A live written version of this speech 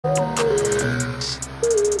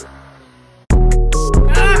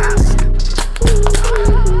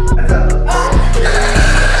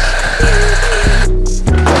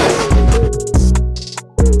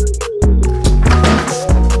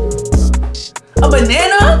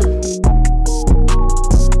banana?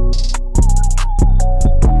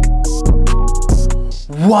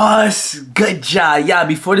 What's good, y'all? Yeah,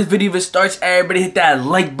 before this video even starts, everybody hit that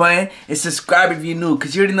like button and subscribe if you're new,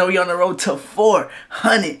 because you already know we on the road to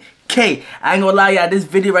 400K. I ain't gonna lie, y'all, this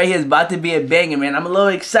video right here is about to be a banger, man. I'm a little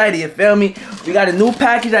excited, you feel me? We got a new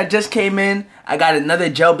package that just came in. I got another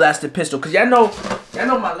gel blaster pistol, because y'all know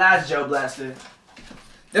my last gel blaster.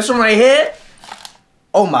 This one right here,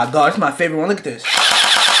 oh my god, it's my favorite one. Look at this.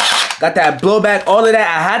 Got that blowback, all of that.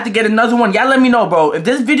 I had to get another one. Y'all let me know, bro. If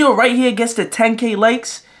this video right here gets to 10K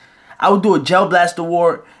likes, I will do a gel blaster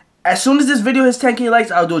war. As soon as this video hits 10K likes,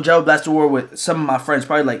 I'll do a gel blaster war with some of my friends.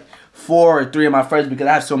 Probably like 4 or 3 of my friends, because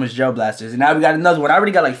I have so much gel blasters. And now we got another one. I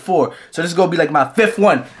already got like 4. So this is going to be like my 5th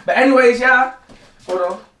one. But anyways, y'all. Hold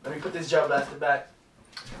on. Let me put this gel blaster back.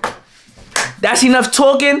 That's enough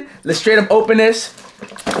talking. Let's straight up open this.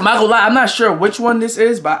 I'm not gonna lie, I'm not sure which one this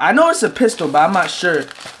is, but I know it's a pistol, but I'm not sure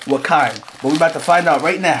what kind. But we're about to find out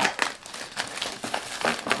right now.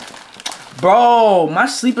 Bro, my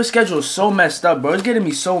sleeper schedule is so messed up, bro. It's getting me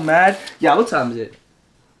so mad. Yeah, what time is it?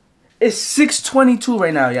 It's 6:22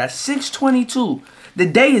 right now, yeah. 6:22. The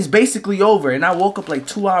day is basically over, and I woke up like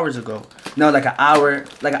 2 hours ago. No, like an hour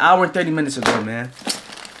and 30 minutes ago, man.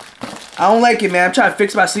 I don't like it, man. I'm trying to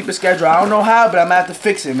fix my sleeper schedule. I don't know how, but I'm gonna have to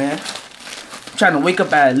fix it, man. Trying to wake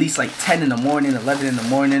up at least like 10 in the morning, 11 in the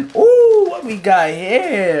morning. Ooh, what we got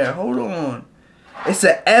here? Hold on. It's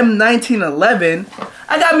a M1911.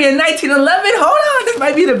 I got me a 1911. Hold on. This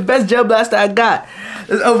might be the best gel blaster I got.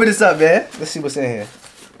 Let's open this up, man. Let's see what's in here.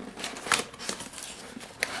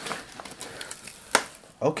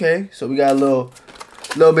 Okay, so we got a little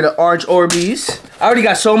bit of orange Orbeez. I already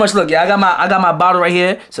got so much. Look, yeah, I got my bottle right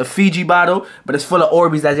here. It's a Fiji bottle, but it's full of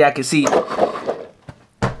Orbeez, as y'all can see.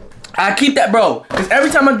 I keep that, bro, because every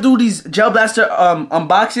time I do these gel blaster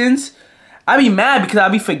unboxings, I be mad because I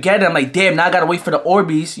be forgetting. I'm like, damn, now I gotta wait for the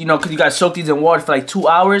Orbeez, you know, because you gotta soak these in water for like 2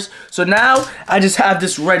 hours. So now I just have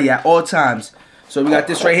this ready at all times. So we got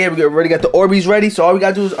this right here. We already got the Orbeez ready. So all we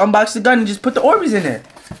gotta do is unbox the gun and just put the Orbeez in there.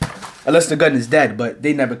 Unless the gun is dead, but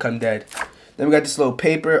they never come dead. Then we got this little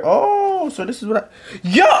paper. Oh, so this is what I...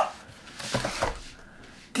 Yo!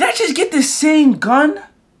 Did I just get the same gun?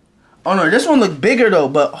 Oh no, this one look bigger though,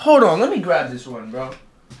 but hold on, let me grab this one, bro.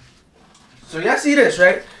 So y'all see this,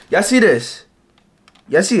 right? Y'all see this?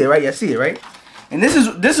 Y'all see it, right? Y'all see it, right? And this is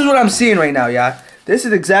what I'm seeing right now, y'all. This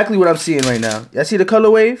is exactly what I'm seeing right now. Y'all see the color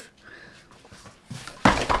wave?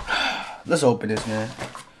 Let's open this, man.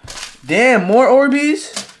 Damn, more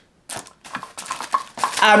Orbeez.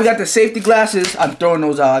 Ah, we got the safety glasses. I'm throwing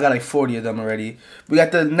those out. I got like 40 of them already. We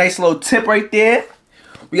got the nice little tip right there.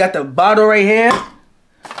 We got the bottle right here.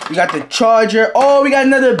 We got the charger. Oh, we got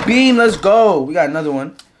another beam. Let's go. We got another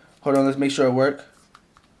one. Hold on. Let's make sure it works.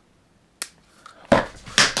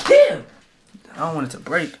 Damn. I don't want it to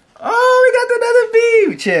break. Oh, we got another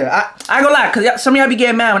beam. Chill. I ain't gonna lie, because some of y'all be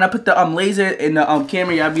getting mad when I put the laser in the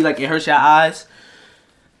camera. Y'all be like, it hurts your eyes.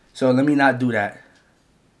 So let me not do that.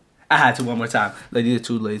 I had to one more time. Like, these are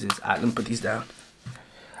 2 lasers. All right, let me put these down.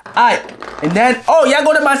 Alright, and then, oh, y'all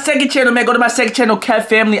go to my second channel, man. Go to my second channel, Kev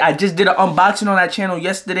Family. I just did an unboxing on that channel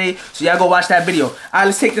yesterday, so y'all go watch that video. Alright,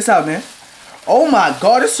 let's take this out, man. Oh my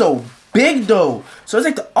god, it's so big, though. So it's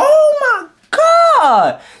like the, oh my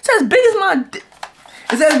god. It's as big as my,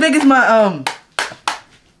 it's as big as my,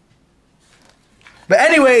 But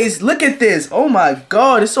anyways, look at this. Oh my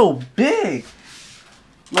god, it's so big.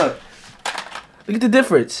 Look at the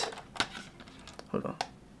difference. Hold on.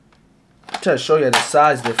 I'm trying to show you the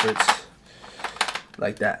size difference.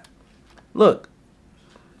 Like that. Look.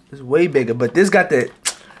 It's way bigger. But this got the...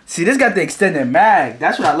 See, this got the extended mag.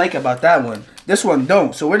 That's what I like about that one. This one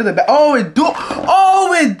don't. So where did the... Oh, it do.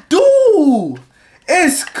 Oh, it do.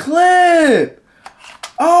 It's clip.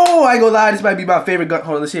 Oh, I ain't gonna lie. This might be my favorite gun.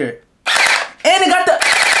 Hold on, let's hear it. And it got the...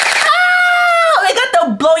 Oh, it got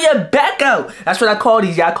the blow your back out. That's what I call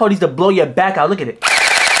these. Yeah, I call these the blow your back out. Look at it.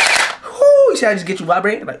 Whoo, should I just get you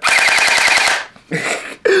vibrating? Like...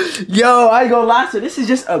 Yo, I ain't gonna lie, so this is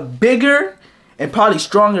just a bigger and probably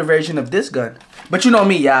stronger version of this gun. But you know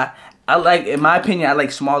me, yeah. I like, in my opinion, I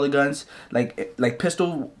like smaller guns. Like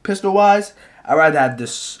pistol wise, I'd rather have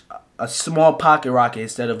this a small pocket rocket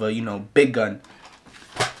instead of a, you know, big gun.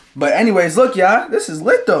 But anyways, look, y'all, this is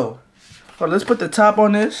lit though. Hold on, let's put the top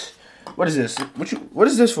on this. What is this? What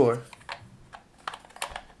is this for?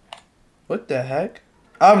 What the heck?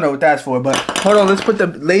 I don't know what that's for, but hold on, let's put the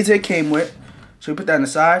laser it came with. Should we put that on the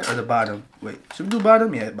side or the bottom? Wait, should we do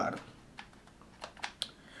bottom? Yeah, bottom.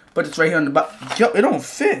 Put this right here on the bottom. Yo, it don't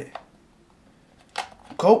fit.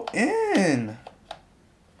 Go in.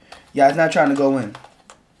 Yeah, it's not trying to go in.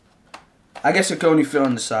 I guess it can only fit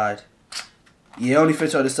on the side. Yeah, it only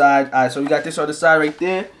fits on the side. Alright, so we got this on the side right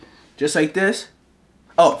there. Just like this.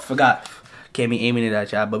 Oh, forgot. Can't be aiming it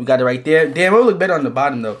at y'all, but we got it right there. Damn, it'll look better on the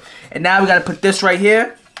bottom though. And now we gotta put this right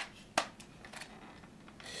here.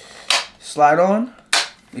 Slide on.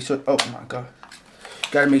 Make sure. Oh my god.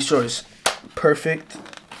 Gotta make sure it's perfect.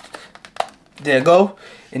 There you go.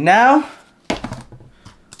 And now,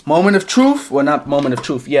 moment of truth. Well, not moment of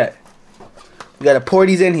truth yet. We gotta pour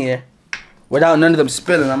these in here without none of them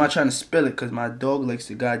spilling. I'm not trying to spill it because my dog likes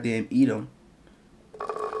to goddamn eat them.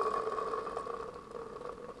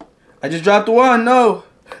 I just dropped one. No.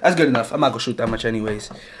 That's good enough. I'm not gonna shoot that much anyways.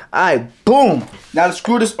 Alright, boom. Now to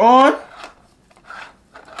screw this on.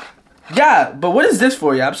 Yeah, but what is this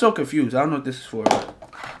for? Yeah, I'm so confused. I don't know what this is for.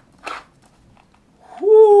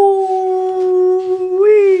 Woo-wee.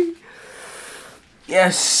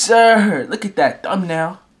 Yes, sir. Look at that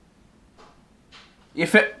thumbnail.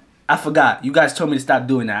 I forgot. You guys told me to stop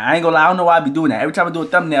doing that. I ain't gonna lie. I don't know why I be doing that. Every time I do a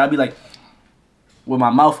thumbnail, I be like, with my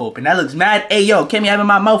mouth open. That looks mad. Hey, yo, can't be having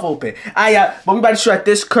my mouth open. Alright, but we about to show at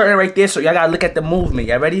this curtain right there, so y'all gotta look at the movement.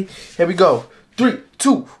 Y'all ready? Here we go. 3,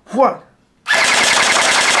 2, 1.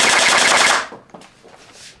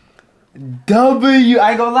 W. I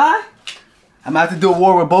ain't gonna lie. I'm about to do a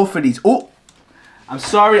war with both of these. Oh, I'm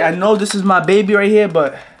sorry. I know this is my baby right here,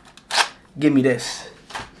 but give me this.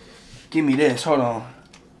 Give me this. Hold on.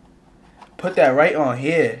 Put that right on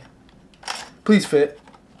here. Please fit.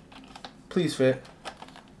 Please fit.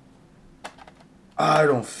 Oh, I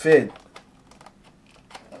don't fit.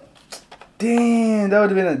 Damn, that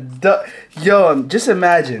would have been a yo, just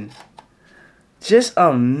imagine. Just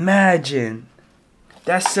imagine.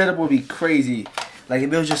 That setup would be crazy. Like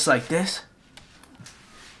if it was just like this.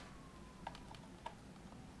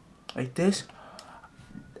 Like this.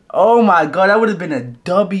 Oh my god, that would have been a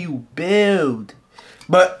W build.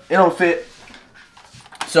 But it don't fit.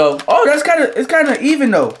 So, oh, it's kind of even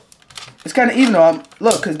though. It's kind of even though.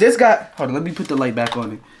 Look, cause this got. Hold on, let me put the light back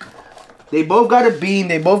on it. They both got a beam.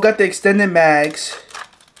 They both got the extended mags.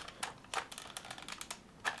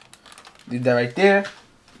 Leave that right there.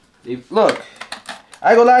 Look,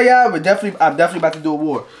 I ain't gonna lie, y'all. I'm definitely about to do a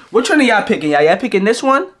war. Which one are y'all picking, y'all? Y'all picking this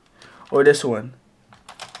one or this one?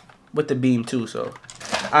 With the beam too. So,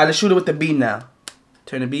 alright, let's shoot it with the beam now.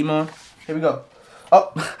 Turn the beam on. Here we go.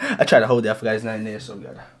 Oh, I tried to hold that. I forgot it's not in there, so we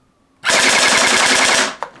gotta.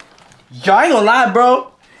 Y'all ain't gonna lie,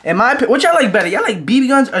 bro. In my opinion, what y'all like better? Y'all like BB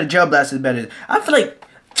guns or gel blasters better? I feel like,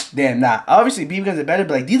 damn, nah. Obviously, BB guns are better,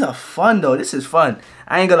 but like these are fun though. This is fun.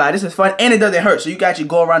 I ain't gonna lie, this is fun, and it doesn't hurt. So you can actually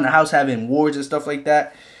go around the house having wars and stuff like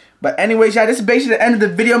that. But anyways, y'all, this is basically the end of the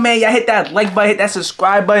video, man. Y'all hit that like button, hit that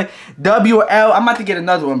subscribe button. W or L. I'm about to get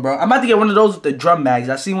another one, bro. I'm about to get one of those with the drum mags.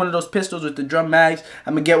 I seen one of those pistols with the drum mags.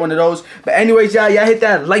 I'm gonna get one of those. But anyways, y'all hit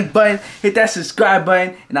that like button, hit that subscribe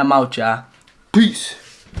button, and I'm out, y'all. Peace.